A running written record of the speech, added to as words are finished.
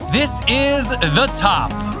This is The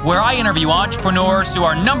Top, where I interview entrepreneurs who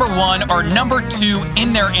are number one or number two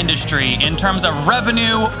in their industry in terms of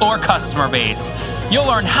revenue or customer base. You'll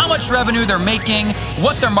learn how much revenue they're making,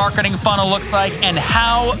 what their marketing funnel looks like, and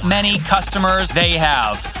how many customers they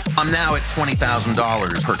have. I'm now at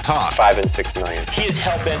 $20,000 per talk. 5 and 6 million. He is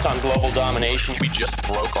hell-bent on global domination. We just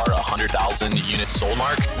broke our 100,000 units sold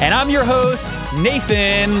mark. And I'm your host,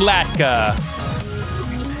 Nathan Latka.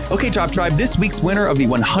 Okay, Top Tribe, this week's winner of the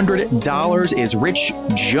 $100 is Rich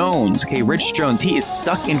Jones. Okay, Rich Jones, he is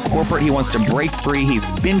stuck in corporate. He wants to break free. He's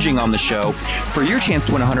binging on the show. For your chance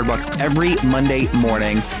to win $100 every Monday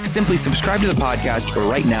morning, simply subscribe to the podcast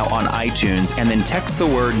right now on iTunes and then text the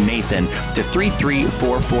word Nathan to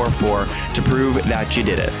 33444 to prove that you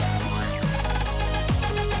did it.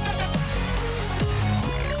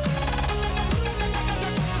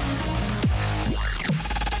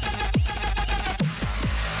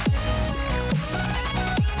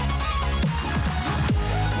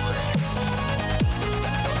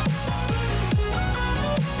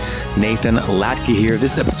 Nathan Latka here.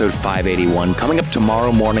 This is episode 581. Coming up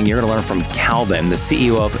tomorrow morning, you're going to learn from Calvin, the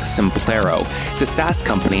CEO of Simplero. It's a SaaS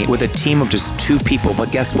company with a team of just 2 people,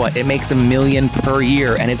 but guess what? It makes $1 million per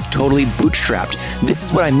year, and it's totally bootstrapped. This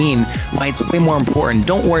is what I mean, why it's way more important.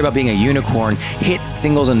 Don't worry about being a unicorn. Hit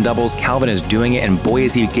singles and doubles. Calvin is doing it, and boy,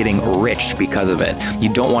 is he getting rich because of it.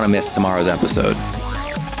 You don't want to miss tomorrow's episode.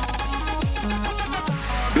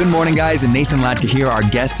 Good morning, guys, and Nathan Latka here. Our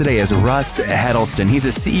guest today is Russ Hedelston. He's the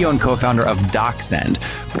CEO and co-founder of DocSend.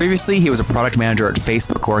 Previously, he was a product manager at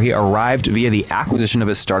Facebook, where he arrived via the acquisition of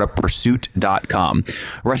his startup, Pursuit.com.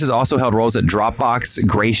 Russ has also held roles at Dropbox,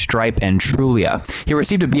 Graystripe, and Trulia. He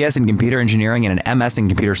received a BS in computer engineering and an MS in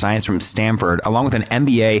computer science from Stanford, along with an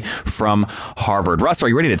MBA from Harvard. Russ, are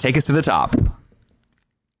you ready to take us to the top?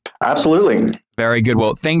 Absolutely. Very good.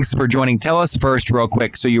 Well, thanks for joining. Tell us first real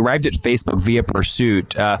quick. So you arrived at Facebook via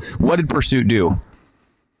Pursuit. What did Pursuit do?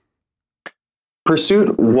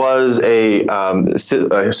 Pursuit was a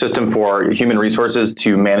system for human resources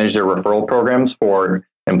to manage their referral programs for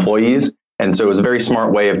employees. And so it was a very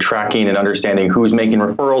smart way of tracking and understanding who's making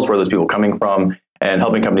referrals, where those people are coming from, and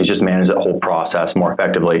helping companies just manage that whole process more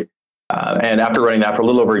effectively. And after running that for a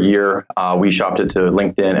little over a year, we shopped it to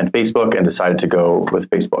LinkedIn and Facebook and decided to go with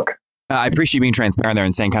Facebook. I appreciate you being transparent there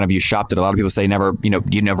and saying kind of you shopped it. A lot of people say you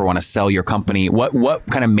never want to sell your company. What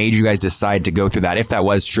kind of made you guys decide to go through that, if that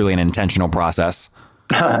was truly an intentional process?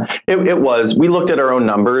 It was. We looked at our own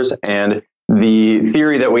numbers, and the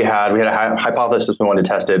theory that we had a hypothesis we wanted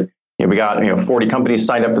to test it. We got 40 companies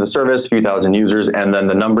signed up for the service, a few thousand users, and then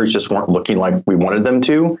the numbers just weren't looking like we wanted them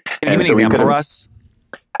to. Can you give an example, Russ?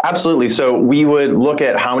 Absolutely. So we would look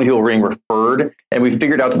at how many people were being referred, and we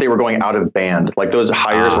figured out that they were going out of band. Like those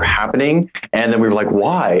hires were happening. And then we were like,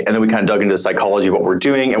 why? And then we kind of dug into the psychology of what we're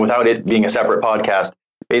doing. And without it being a separate podcast,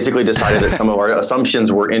 basically decided that some of our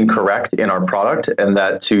assumptions were incorrect in our product, and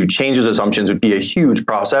that to change those assumptions would be a huge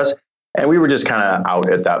process. And we were just kind of out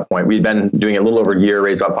at that point. We'd been doing it a little over a year,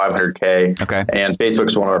 raised about $500K. Okay. And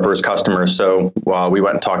Facebook's one of our first customers. So we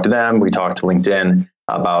went and talked to them. We talked to LinkedIn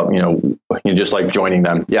about, just like joining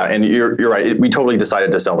them. Yeah. And you're right. We totally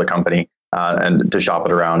decided to sell the company and to shop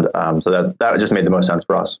it around. So that just made the most sense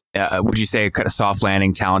for us. Would you say a soft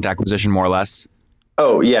landing talent acquisition, more or less?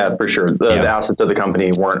 Oh, yeah, for sure. The assets of the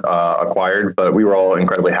company weren't acquired, but we were all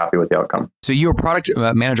incredibly happy with the outcome. So you were product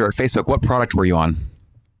manager at Facebook. What product were you on?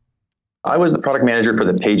 I was the product manager for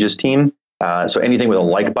the Pages team. So anything with a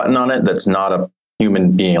like button on it that's not a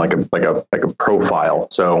human being, like a profile.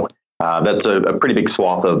 So that's a pretty big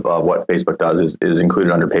swath of what Facebook does is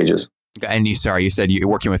included under Pages. And you said you're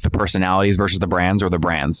working with the personalities versus the brands, or the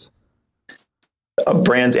brands?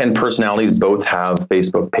 Brands and personalities both have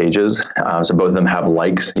Facebook pages. So both of them have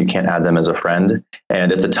likes. You can't add them as a friend.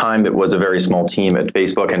 And at the time, it was a very small team at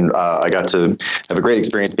Facebook. And I got to have a great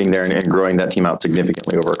experience being there and growing that team out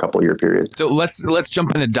significantly over a couple of year period. So let's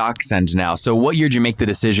jump into DocSend now. So what year did you make the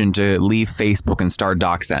decision to leave Facebook and start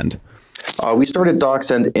DocSend? We started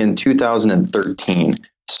DocSend in 2013.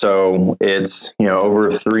 So it's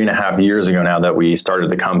over 3.5 years ago now that we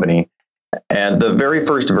started the company. And the very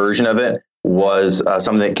first version of it was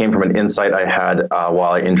something that came from an insight I had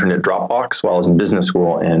while I interned at Dropbox while I was in business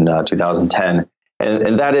school in 2010.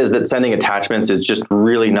 And that is that sending attachments is just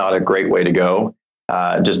really not a great way to go.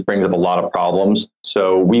 It just brings up a lot of problems.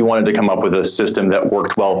 So we wanted to come up with a system that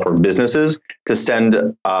worked well for businesses to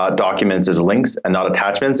send documents as links and not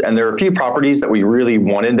attachments. And there are a few properties that we really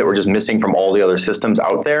wanted that were just missing from all the other systems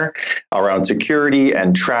out there around security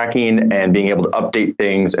and tracking and being able to update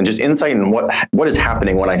things and just insight in what is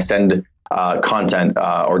happening when I send content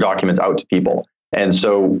or documents out to people. And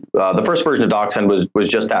so the first version of DocSend was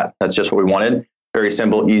just that. That's just what we wanted. Very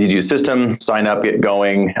simple, easy to use system, sign up, get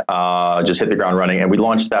going, just hit the ground running. And we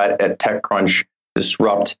launched that at TechCrunch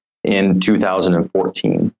Disrupt in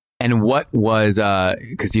 2014. And what was,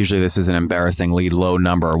 because usually this is an embarrassingly low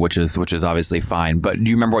number, which is obviously fine, but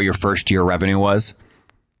do you remember what your first year revenue was?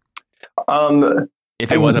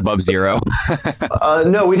 If it was above zero.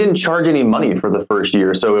 No, we didn't charge any money for the first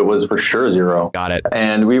year, so it was for sure zero. Got it.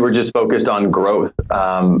 And we were just focused on growth.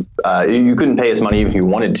 You couldn't pay us money if you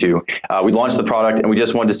wanted to. We launched the product and we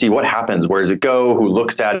just wanted to see what happens. Where does it go? Who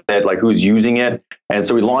looks at it? Like who's using it? And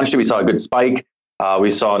so we launched it. We saw a good spike. We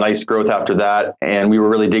saw a nice growth after that. And we were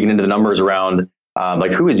really digging into the numbers around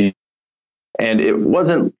like who is using it. And it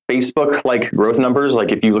wasn't Facebook like growth numbers.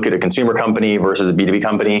 Like if you look at a consumer company versus a B2B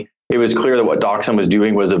company, it was clear that what DocSend was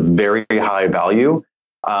doing was a very high value,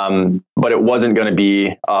 but it wasn't going to be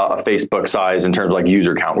a Facebook size in terms of like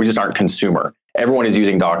user count. We just aren't consumer. Everyone is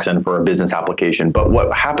using DocSend for a business application. But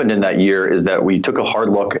what happened in that year is that we took a hard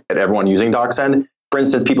look at everyone using DocSend. For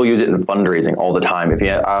instance, people use it in fundraising all the time. If you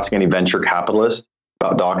ask any venture capitalist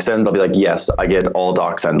about DocSend, they'll be like, yes, I get all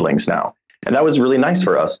DocSend links now. And that was really nice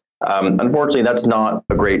for us. Unfortunately, that's not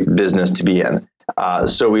a great business to be in.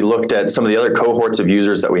 So we looked at some of the other cohorts of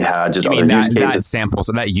users that we had. Just other use cases. That sample,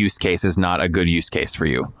 so that use case is not a good use case for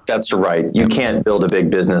you. That's right. You can't build a big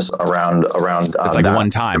business around. It's like that. One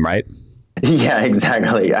time, right? Yeah,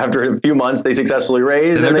 exactly. After a few months, they successfully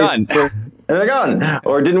raised and they're done. And they're gone,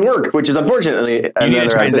 or it didn't work, which is unfortunately. You need a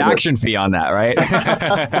transaction fee on that, right?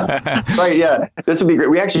 Right. Yeah, this would be great.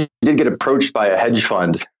 We actually did get approached by a hedge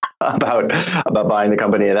fund about buying the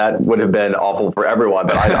company, and that would have been awful for everyone.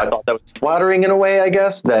 But I thought that was flattering in a way, I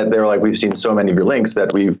guess, that they were like, we've seen so many of your links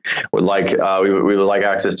that we would like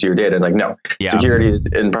access to your data. And like, no, security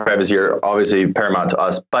and privacy are obviously paramount to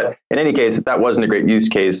us. But in any case, that wasn't a great use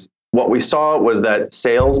case. What we saw was that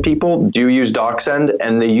salespeople do use DocSend,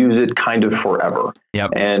 and they use it kind of forever.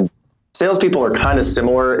 Yep. And salespeople are kind of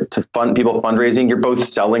similar to people fundraising. You're both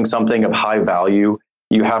selling something of high value.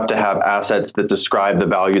 You have to have assets that describe the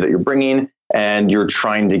value that you're bringing, and you're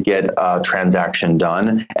trying to get a transaction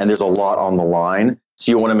done. And there's a lot on the line.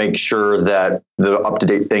 So you want to make sure that the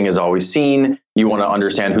up-to-date thing is always seen. You want to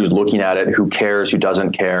understand who's looking at it, who cares, who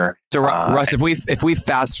doesn't care. So Russ, if we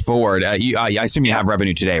fast forward, I assume you have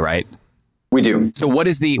revenue today, right? We do. So what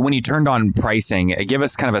is when you turned on pricing, give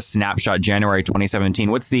us kind of a snapshot, January 2017.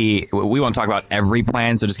 We won't talk about every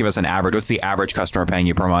plan, so just give us an average. What's the average customer paying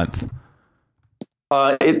you per month?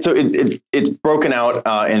 It's broken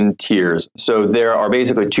out in tiers. So there are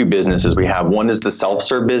basically two businesses we have. One is the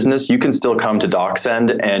self-serve business. You can still come to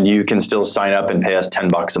DocSend and you can still sign up and pay us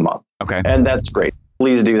 $10 a month. Okay. And that's great.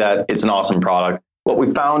 Please do that. It's an awesome product. What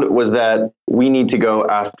we found was that we need to go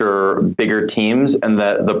after bigger teams, and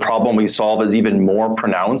that the problem we solve is even more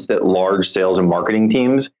pronounced at large sales and marketing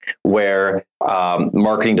teams, where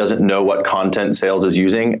marketing doesn't know what content sales is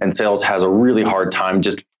using, and sales has a really hard time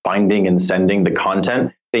just finding and sending the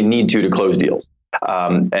content they need to close deals.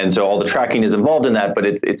 And so all the tracking is involved in that, but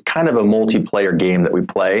it's kind of a multiplayer game that we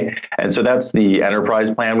play. And so that's the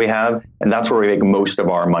enterprise plan we have, and that's where we make most of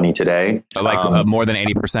our money today. More than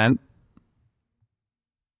 80%?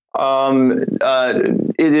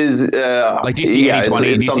 It is like, do you see 80-20? Do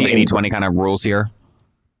you see 80-20 kind of rules here?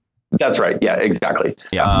 That's right. Yeah, exactly.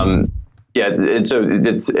 Yeah. So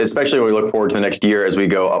it's especially when we look forward to the next year as we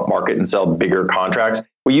go up market and sell bigger contracts.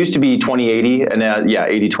 We used to be 20-80, and now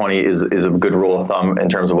 80-20 is a good rule of thumb in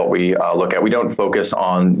terms of what we look at. We don't focus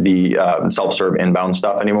on the self-serve inbound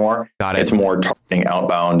stuff anymore. Got it. It's more targeting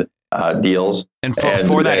outbound deals. And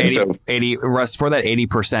for that 80, Russ, for that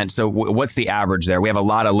 80%, so what's the average there? We have a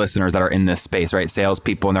lot of listeners that are in this space, right?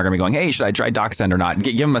 Salespeople, and they're going to be going, hey, should I try DocSend or not?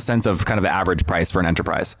 Give them a sense of kind of the average price for an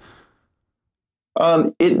enterprise.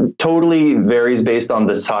 It totally varies based on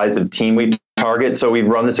the size of team we target. So we've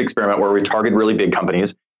run this experiment where we target really big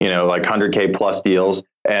companies, like 100K plus deals,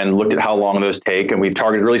 and looked at how long those take. And we've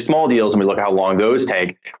targeted really small deals, and we look at how long those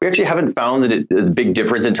take. We actually haven't found that it's a big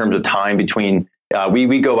difference in terms of time between.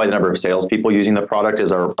 We go by the number of salespeople using the product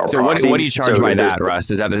as our so proxy. What do you charge by that,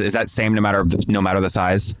 Russ? Is that same no matter the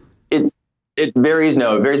size? It varies.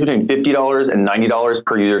 No, it varies between $50 and $90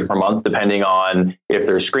 per user per month, depending on if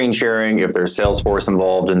there's screen sharing, if there's Salesforce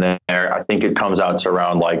involved in there. I think it comes out to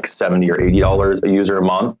around like $70 or $80 a user a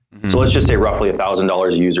month. Mm-hmm. So let's just say roughly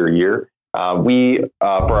 $1,000 a user a year. We,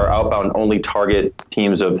 for our outbound, only target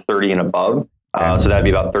teams of 30 and above. So that'd be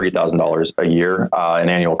about $30,000 a year, an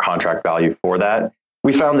annual contract value for that.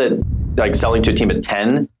 We found that like selling to a team of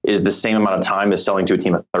 10 is the same amount of time as selling to a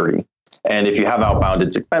team of 30. And if you have outbound,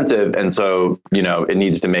 it's expensive. And so, it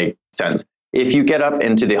needs to make sense. If you get up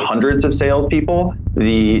into the hundreds of salespeople,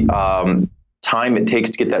 the time it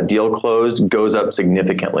takes to get that deal closed goes up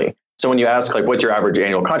significantly. So when you ask, like, what's your average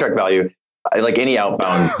annual contract value? Like any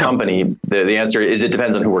outbound company, the answer is it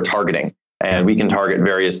depends on who we're targeting. And we can target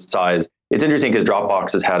various size. It's interesting because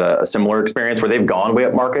Dropbox has had a similar experience where they've gone way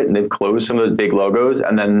up market and they've closed some of those big logos,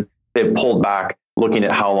 and then they've pulled back looking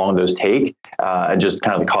at how long those take and just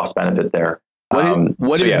kind of the cost benefit there. Give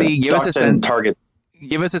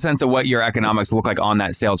us a sense of what your economics look like on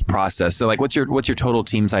that sales process. So like what's your total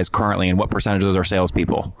team size currently, and what percentage of those are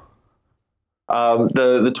salespeople?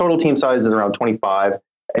 The total team size is around 25.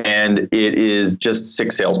 And it is just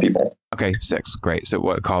 6 salespeople. Okay, 6. Great. So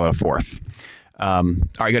what? Call it a fourth. All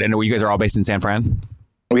right, good. And you guys are all based in San Fran?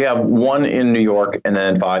 We have 1 in New York and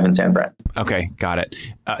then 5 in San Fran. Okay, got it.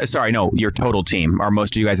 Your total team. Are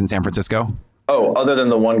most of you guys in San Francisco? Oh, other than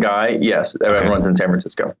the one guy, yes, everyone's in San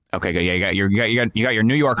Francisco. Okay, good. Yeah, you got your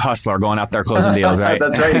New York hustler going out there closing deals, right?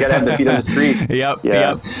 That's right. You got to have the feet on the street. Yep.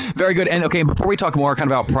 Very good. And okay, before we talk more kind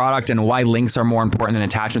of about product and why links are more important than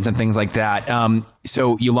attachments and things like that.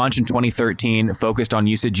 So you launched in 2013, focused on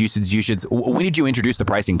usage. When did you introduce the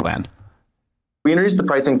pricing plan? We introduced the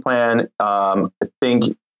pricing plan, I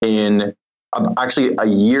think in actually a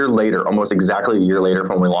year later, almost exactly a year later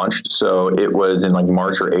from when we launched. So it was in like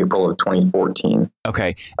March or April of 2014.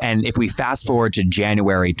 Okay. And if we fast forward to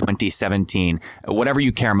January 2017, whatever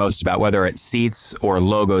you care most about, whether it's seats or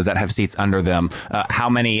logos that have seats under them, how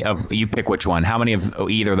many of, you pick which one, how many of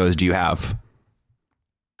either of those do you have?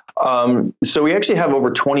 So we actually have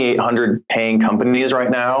over 2,800 paying companies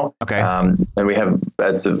right now. Okay. And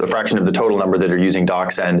that's a fraction of the total number that are using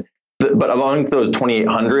DocSend. But among those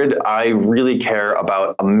 2,800, I really care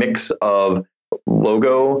about a mix of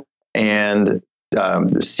logo and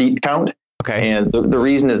seat count. Okay. And the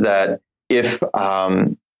reason is that if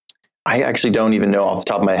I actually don't even know off the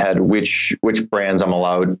top of my head which brands I'm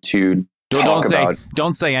allowed to talk about.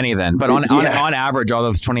 Don't say any then. But on average, all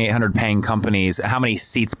those 2,800 paying companies, how many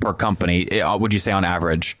seats per company would you say on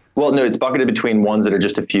average? Well, no, it's bucketed between ones that are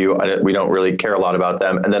just a few. We don't really care a lot about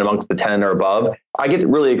them. And then amongst the 10 or above, I get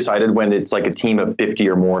really excited when it's like a team of 50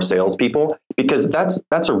 or more salespeople, because that's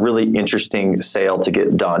a really interesting sale to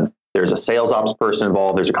get done. There's a sales ops person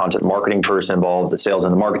involved. There's a content marketing person involved. The sales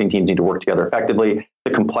and the marketing teams need to work together effectively.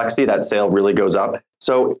 The complexity of that sale really goes up.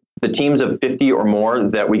 So the teams of 50 or more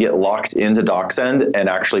that we get locked into DocSend and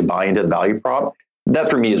actually buy into the value prop, that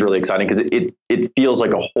for me is really exciting because it feels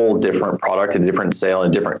like a whole different product, a different sale,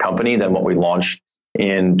 and a different company than what we launched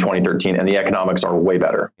in 2013. And the economics are way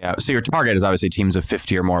better. Yeah. So your target is obviously teams of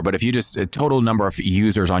 50 or more. But if you just a total number of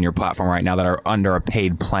users on your platform right now that are under a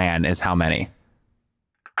paid plan is how many?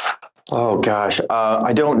 Oh gosh,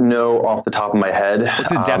 I don't know off the top of my head.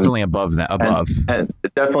 It's definitely above that. And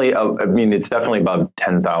definitely, I mean, it's definitely above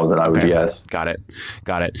 10,000. I would guess. Got it.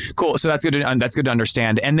 Cool. So that's good. That's good to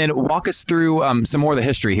understand. And then walk us through some more of the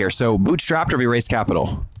history here. So bootstrapped, or have you raised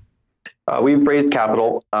capital? We've raised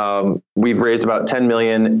capital. We've raised about 10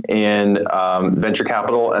 million in venture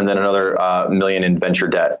capital, and then another million in venture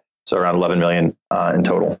debt. So around 11 million in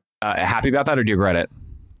total. Happy about that, or do you regret it?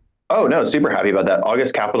 Oh, no, super happy about that.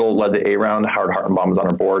 August Capital led the A round. Howard Hartenbaum is on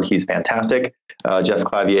our board. He's fantastic. Jeff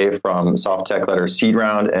Clavier from SoftTech led our seed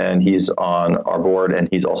round, and he's on our board, and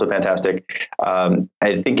he's also fantastic.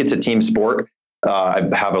 I think it's a team sport. I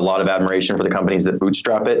have a lot of admiration for the companies that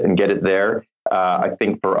bootstrap it and get it there. I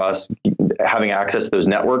think for us, having access to those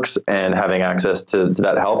networks and having access to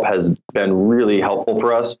that help has been really helpful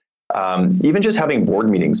for us. Even just having board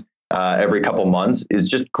meetings every couple months is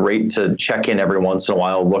just great to check in every once in a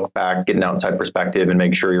while, look back, get an outside perspective, and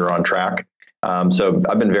make sure you're on track. So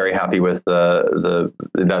I've been very happy with the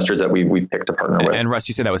investors that we picked to partner with. And Russ,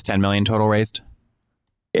 you said that was 10 million total raised?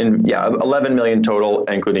 11 million total,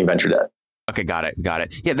 including venture debt. Okay, got it.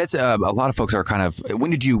 Yeah, that's a lot of folks are kind of. When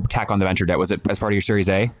did you tack on the venture debt? Was it as part of your Series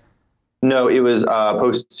A? No, it was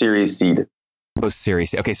post Series Seed. Post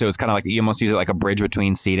Series. Okay, so it's kind of like you almost use it like a bridge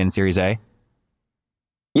between Seed and Series A.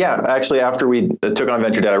 Yeah, actually, after we took on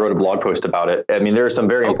venture debt, I wrote a blog post about it. I mean, there are some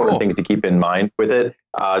very important things to keep in mind with it,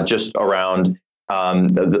 just around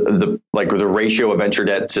the ratio of venture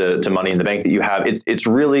debt to money in the bank that you have. It's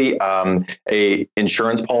really a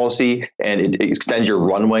insurance policy, and it extends your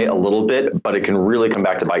runway a little bit, but it can really come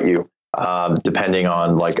back to bite you, depending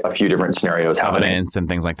on like a few different scenarios happening. Evidence and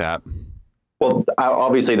things like that. Well,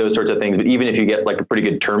 obviously those sorts of things, but even if you get like a pretty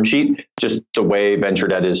good term sheet, just the way venture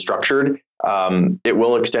debt is structured, it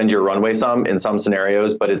will extend your runway some in some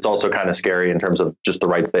scenarios, but it's also kind of scary in terms of just the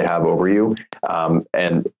rights they have over you.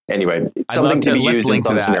 And anyway, something to be used in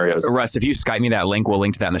some scenarios. Russ, if you Skype me that link, we'll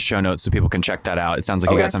link to that in the show notes so people can check that out. It sounds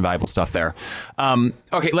like you got some valuable stuff there.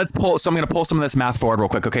 Okay, let's pull. So I'm going to pull some of this math forward real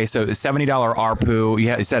quick. Okay, so $70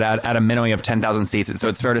 ARPU, you said at a minimum of 10,000 seats. So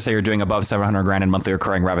it's fair to say you're doing above 700 grand in monthly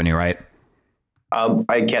recurring revenue, right?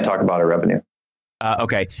 I can't talk about our revenue.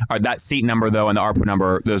 Okay. That seat number, though, and the ARPU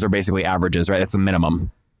number, those are basically averages, right? That's the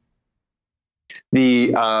minimum. Tell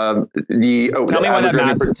me why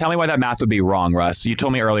that math would be wrong, Russ. You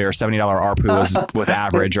told me earlier $70 ARPU was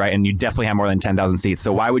average, right? And you definitely have more than 10,000 seats.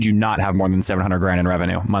 So why would you not have more than 700 grand in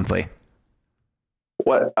revenue monthly?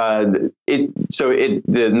 The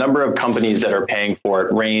number of companies that are paying for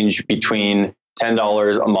it range between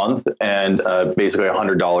 $10 a month and basically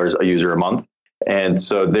 $100 a user a month. And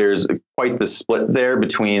so there's quite the split there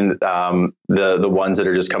between the ones that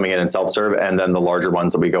are just coming in and self-serve and then the larger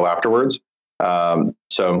ones that we go afterwards.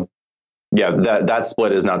 So yeah, that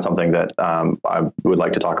split is not something that I would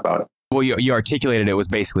like to talk about. Well, you articulated it was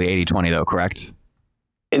basically 80-20 though, correct?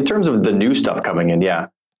 In terms of the new stuff coming in, yeah.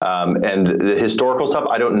 And the historical stuff,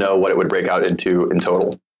 I don't know what it would break out into in total.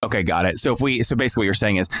 Okay, got it. So basically what you're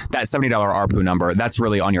saying is that $70 ARPU number, that's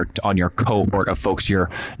really on your cohort of folks you're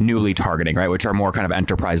newly targeting, right? Which are more kind of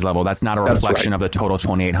enterprise level. That's not a reflection of the total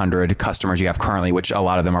 2,800 customers you have currently, which a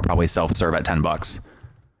lot of them are probably self-serve at $10.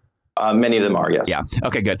 Many of them are, yes. Yeah.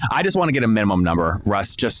 Okay, good. I just want to get a minimum number,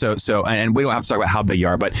 Russ, just so, and we don't have to talk about how big you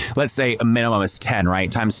are, but let's say a minimum is 10,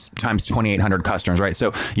 right? Times 2,800 customers, right?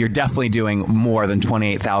 So you're definitely doing more than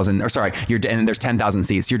 28,000, or sorry, and there's 10,000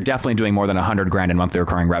 seats. You're definitely doing more than 100 grand in monthly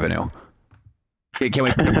recurring revenue. We can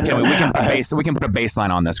put a baseline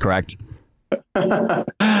on this, correct? You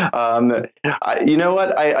know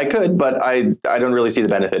what? I could, but I don't really see the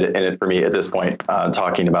benefit in it for me at this point.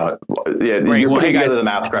 Talking about you're putting together the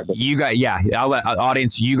math correctly. You guys, I'll let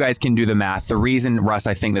audience. You guys can do the math. The reason, Russ,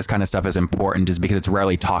 I think this kind of stuff is important is because it's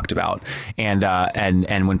rarely talked about,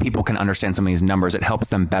 and when people can understand some of these numbers, it helps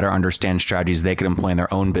them better understand strategies they could employ in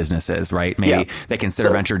their own businesses. Right? Maybe they consider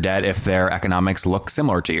venture debt if their economics look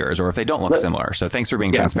similar to yours, or if they don't look similar. So thanks for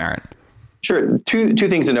being transparent. Sure. Two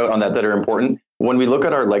things to note on that are important. When we look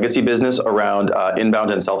at our legacy business around inbound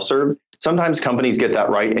and self-serve, sometimes companies get that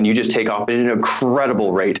right and you just take off at an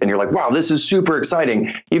incredible rate and you're like, wow, this is super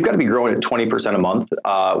exciting. You've got to be growing at 20% a month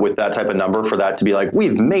with that type of number for that to be like,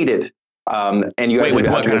 we've made it. And you with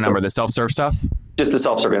what kind of number? The self-serve stuff? Just the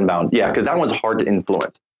self-serve inbound. Yeah, because that one's hard to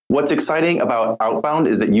influence. What's exciting about outbound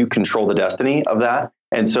is that you control the destiny of that.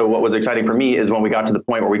 And so what was exciting for me is when we got to the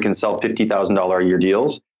point where we can sell $50,000 a year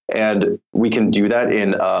deals. And we can do that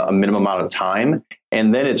in a minimum amount of time.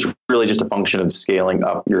 And then it's really just a function of scaling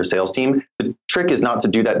up your sales team. The trick is not to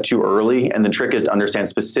do that too early. And the trick is to understand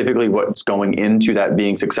specifically what's going into that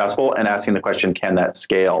being successful and asking the question, can that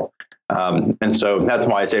scale? And so that's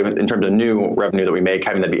why I say in terms of new revenue that we make,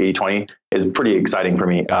 having that be 80-20 is pretty exciting for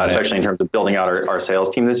me, especially in terms of building out our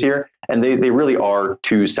sales team this year. And they really are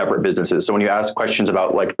two separate businesses. So when you ask questions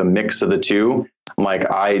about like the mix of the two, I'm like,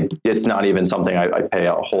 it's not even something I pay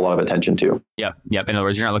a whole lot of attention to. Yep. In other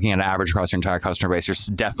words, you're not looking at an average across your entire customer base. You're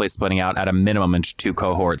definitely splitting out at a minimum into two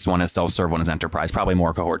cohorts. One is self-serve, one is enterprise, probably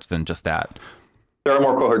more cohorts than just that. There are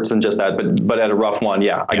more cohorts than just that, but at a rough one,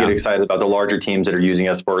 I get excited about the larger teams that are using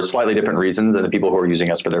us for slightly different reasons than the people who are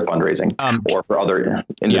using us for their fundraising or for other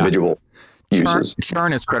individual uses.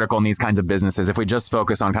 Churn is critical in these kinds of businesses. If we just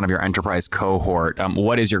focus on kind of your enterprise cohort,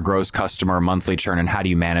 what is your gross customer monthly churn and how do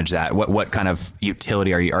you manage that? What kind of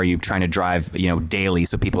utility are you trying to drive daily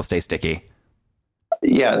so people stay sticky?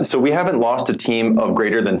 Yeah, so we haven't lost a team of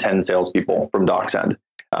greater than 10 salespeople from DocSend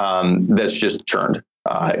that's just churned.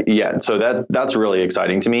 So that's really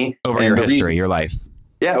exciting to me. Over your history, your life.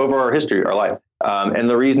 Yeah, over our history, our life. And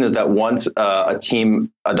the reason is that once a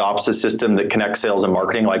team adopts a system that connects sales and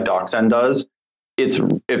marketing like DocSend does,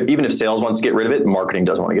 even if sales wants to get rid of it, marketing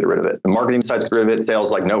doesn't want to get rid of it. The marketing decides to get rid of it,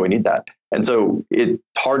 sales like, no, we need that. And so it's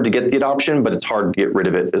hard to get the adoption, but it's hard to get rid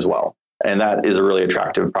of it as well. And that is a really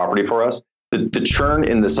attractive property for us. The churn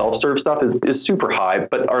in the self-serve stuff is super high,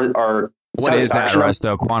 but our what is that, Russ,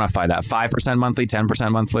 though? Quantify that. 5% monthly,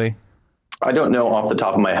 10% monthly? I don't know off the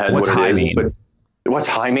top of my head what it is. But what's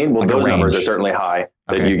high mean? Well, like those numbers are certainly high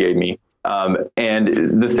that you gave me.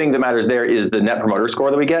 And the thing that matters there is the net promoter score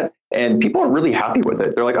that we get. And people are really happy with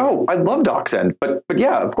it. They're like, oh, I love DocSend. But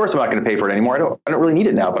yeah, of course I'm not going to pay for it anymore. I don't really need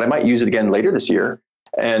it now, but I might use it again later this year.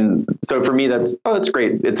 And so for me, that's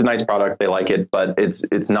great. It's a nice product. They like it, but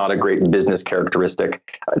it's not a great business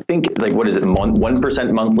characteristic. I think like, what is it?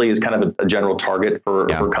 1% monthly is kind of a general target for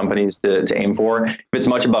companies to aim for. If it's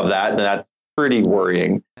much above that, then that's pretty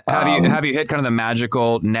worrying. Have you hit kind of the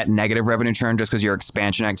magical net negative revenue churn just because your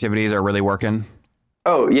expansion activities are really working?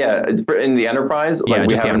 Oh yeah, in the enterprise, yeah, like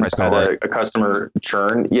we haven't had a customer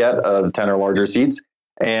churn yet of 10 or larger seats,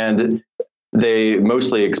 and they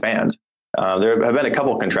mostly expand. There have been a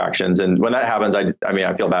couple contractions, and when that happens, I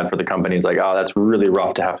feel bad for the company. It's like, oh, that's really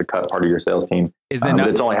rough to have to cut part of your sales team. But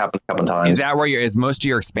it's only happened a couple times. Is that where is most of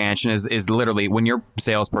your expansion is literally when your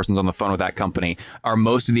salesperson's on the phone with that company? Are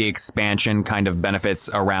most of the expansion kind of benefits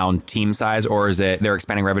around team size, or is it they're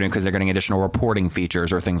expanding revenue because they're getting additional reporting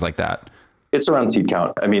features or things like that? It's around seat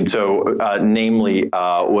count. I mean, so namely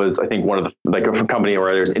was, I think, one of the, like a company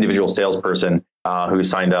where there's individual salesperson who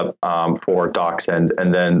signed up for DocSend,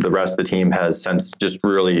 and then the rest of the team has since just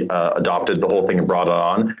really adopted the whole thing and brought it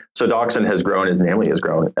on. So DocSend has grown as Namely has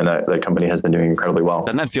grown, and the company has been doing incredibly well.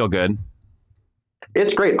 Doesn't that feel good?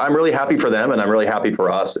 It's great. I'm really happy for them, and I'm really happy for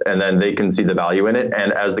us. And then they can see the value in it.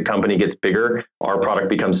 And as the company gets bigger, our product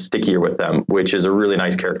becomes stickier with them, which is a really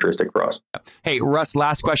nice characteristic for us. Hey, Russ,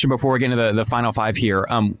 last question before we get into the final five here.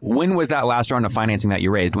 When was that last round of financing that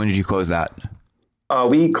you raised? When did you close that?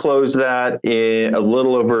 We closed that a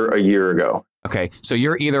little over a year ago. Okay, so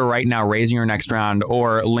you're either right now raising your next round,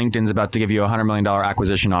 or LinkedIn's about to give you a $100 million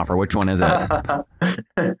acquisition offer. Which one is it?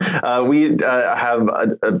 We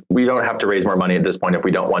don't have to raise more money at this point if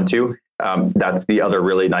we don't want to. That's the other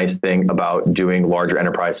really nice thing about doing larger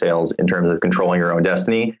enterprise sales in terms of controlling your own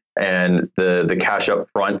destiny. And the cash up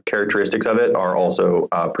front characteristics of it are also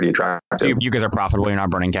pretty attractive. So you guys are profitable. You're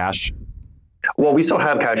not burning cash. Well, we still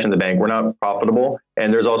have cash in the bank. We're not profitable.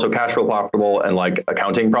 And there's also cash flow profitable and like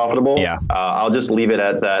accounting profitable. Yeah. I'll just leave it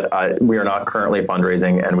at that. We are not currently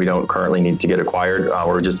fundraising, and we don't currently need to get acquired.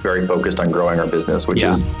 We're just very focused on growing our business, which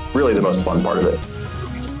is really the most fun part of it.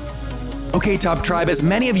 Okay, Top Tribe, as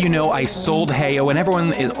many of you know, I sold Heyo, and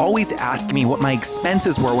everyone is always asking me what my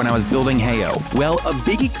expenses were when I was building Heyo. Well, a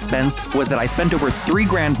big expense was that I spent over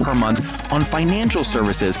 $3,000 per month on financial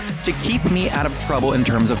services to keep me out of trouble in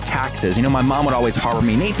terms of taxes. You know, my mom would always harbor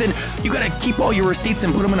me, Nathan, you gotta keep all your receipts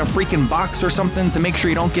and put them in a freaking box or something to make sure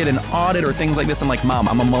you don't get an audit or things like this. I'm like, Mom,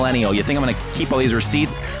 I'm a millennial. You think I'm gonna keep all these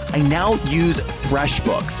receipts? I now use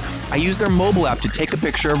FreshBooks. I use their mobile app to take a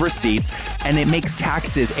picture of receipts, and it makes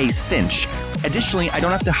taxes a cinch. Additionally, I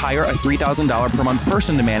don't have to hire a $3,000 per month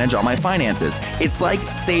person to manage all my finances. It's like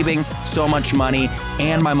saving so much money,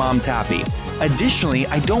 and my mom's happy. Additionally,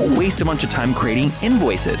 I don't waste a bunch of time creating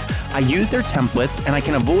invoices. I use their templates, and I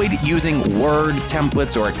can avoid using Word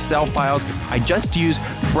templates or Excel files. I just use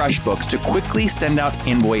FreshBooks to quickly send out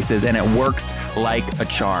invoices, and it works like a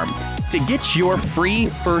charm. To get your free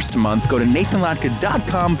first month, go to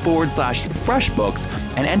nathanlatka.com/freshbooks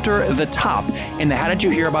and enter the top in the How Did You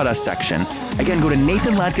Hear About Us section. Again, go to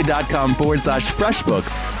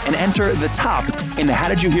nathanlatka.com/freshbooks and enter the top in the How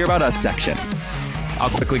Did You Hear About Us section. I'll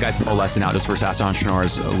quickly, guys, pull a lesson out just for SaaS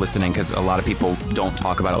entrepreneurs listening, because a lot of people don't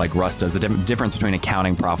talk about it like Russ does. The difference between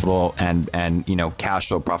accounting profitable and cash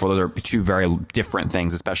flow profitable, those are two very different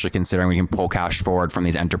things, especially considering we can pull cash forward from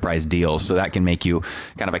these enterprise deals. So that can make you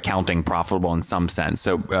kind of accounting profitable in some sense.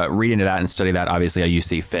 So read into that and study that, obviously, how you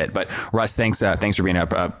see fit. But Russ, thanks for being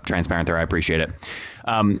transparent there. I appreciate it.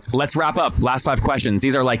 Let's wrap up. Last 5 questions.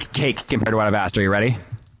 These are like cake compared to what I've asked. Are you ready?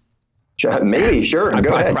 Maybe, sure.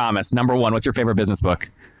 Go ahead. I promise. Number 1, what's your favorite business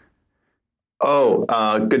book? Oh,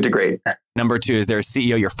 Good to Great. Number 2, is there a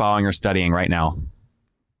CEO you're following or studying right now?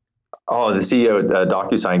 Oh, the CEO at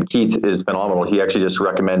DocuSign, Keith, is phenomenal. He actually just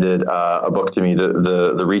recommended a book to me,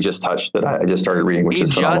 the Regis Touch, that I just started reading, which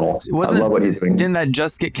is phenomenal. I love what he's doing. Didn't that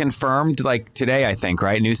just get confirmed like today, I think,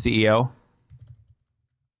 right? New CEO?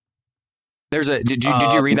 Did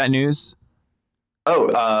you read that news?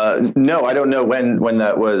 No, I don't know when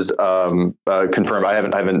that was confirmed. I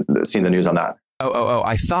haven't seen the news on that.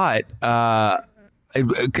 I thought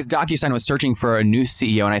because DocuSign was searching for a new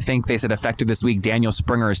CEO, and I think they said effective this week, Daniel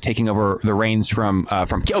Springer is taking over the reins from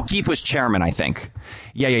Keith was chairman, I think.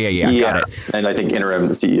 Yeah. Got it. And I think interim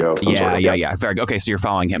CEO. Yeah. Very good. Okay, so you're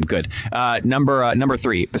following him. Good. Number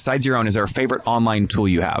 3, besides your own, is there a favorite online tool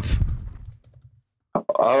you have?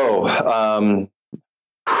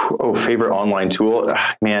 Favorite online tool,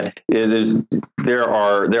 man. There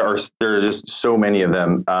are just so many of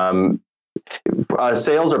them.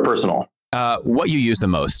 Sales or personal? What you use the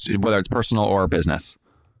most, whether it's personal or business?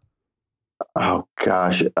 Oh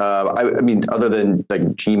gosh, I mean, other than like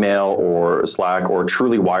Gmail or Slack or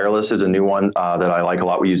Truly Wireless is a new one that I like a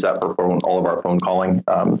lot. We use that for all of our phone calling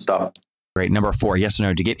stuff. Great. Number 4, yes or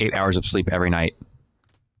no, do you get 8 hours of sleep every night?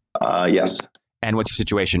 Yes. And what's your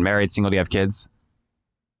situation? Married, single, do you have kids?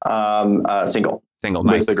 Single. Single,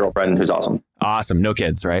 nice. With a girlfriend who's awesome. Awesome. No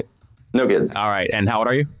kids, right? No kids. All right. And how old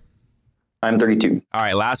are you? I'm 32. All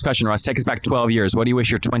right. Last question, Russ. Take us back 12 years. What do you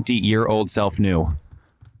wish your 20-year-old self knew?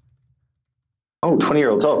 Oh,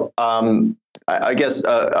 20-year-old self. I guess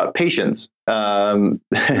patience. Do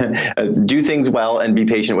things well and be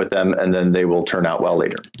patient with them, and then they will turn out well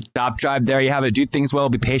later. Top Tribe, there you have it. Do things well,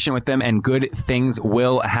 be patient with them, and good things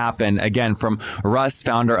will happen. Again, from Russ,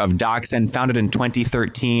 founder of DocSend, founded in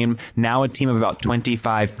 2013, now a team of about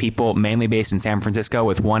 25 people, mainly based in San Francisco,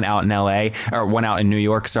 with one out in LA, or one out in New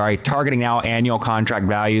York, targeting now annual contract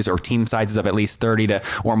values or team sizes of at least 30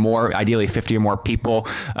 or more, ideally 50 or more people.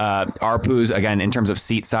 ARPUs, again, in terms of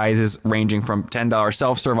seat sizes, ranging from $10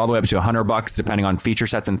 self-serve all the way up to $100, depending on feature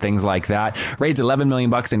sets and things like that. Raised $11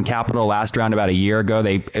 million in capital last round about a year ago.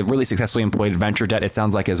 They really successfully employed venture debt, it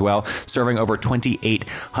sounds like, as well, serving over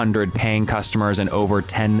 2,800 paying customers and over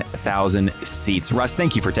 10,000 seats. Russ,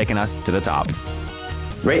 thank you for taking us to the top.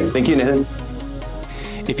 Great. Thank you, Nathan.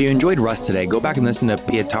 If you enjoyed Russ today, go back and listen to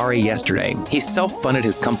Pietari yesterday. He self-funded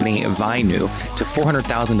his company, Vinu, to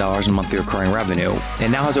 $400,000 in monthly recurring revenue,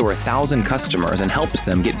 and now has over 1,000 customers and helps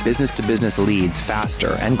them get business-to-business leads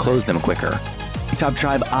faster and close them quicker. Top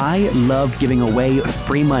Tribe, I love giving away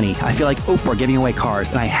free money. I feel like Oprah giving away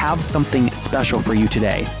cars, and I have something special for you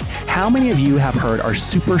today. How many of you have heard our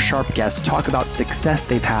super sharp guests talk about success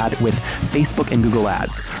they've had with Facebook and Google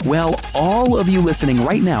Ads? Well, all of you listening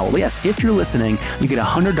right now, yes, if you're listening, you get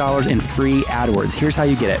 $100 in free AdWords. Here's how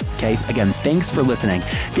you get it, okay? Again, thanks for listening.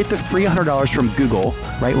 Get the free $100 from Google,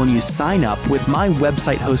 right, when you sign up with my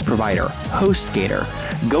website host provider, HostGator.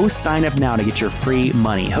 Go sign up now to get your free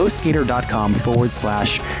money.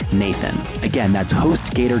 HostGator.com/Nathan. Again, that's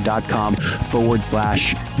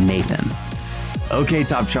HostGator.com/Nathan. Okay,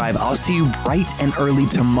 Top Tribe, I'll see you bright and early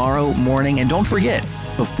tomorrow morning. And don't forget,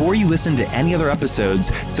 before you listen to any other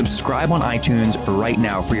episodes, subscribe on iTunes right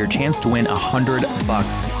now for your chance to win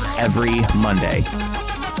 $100 every Monday.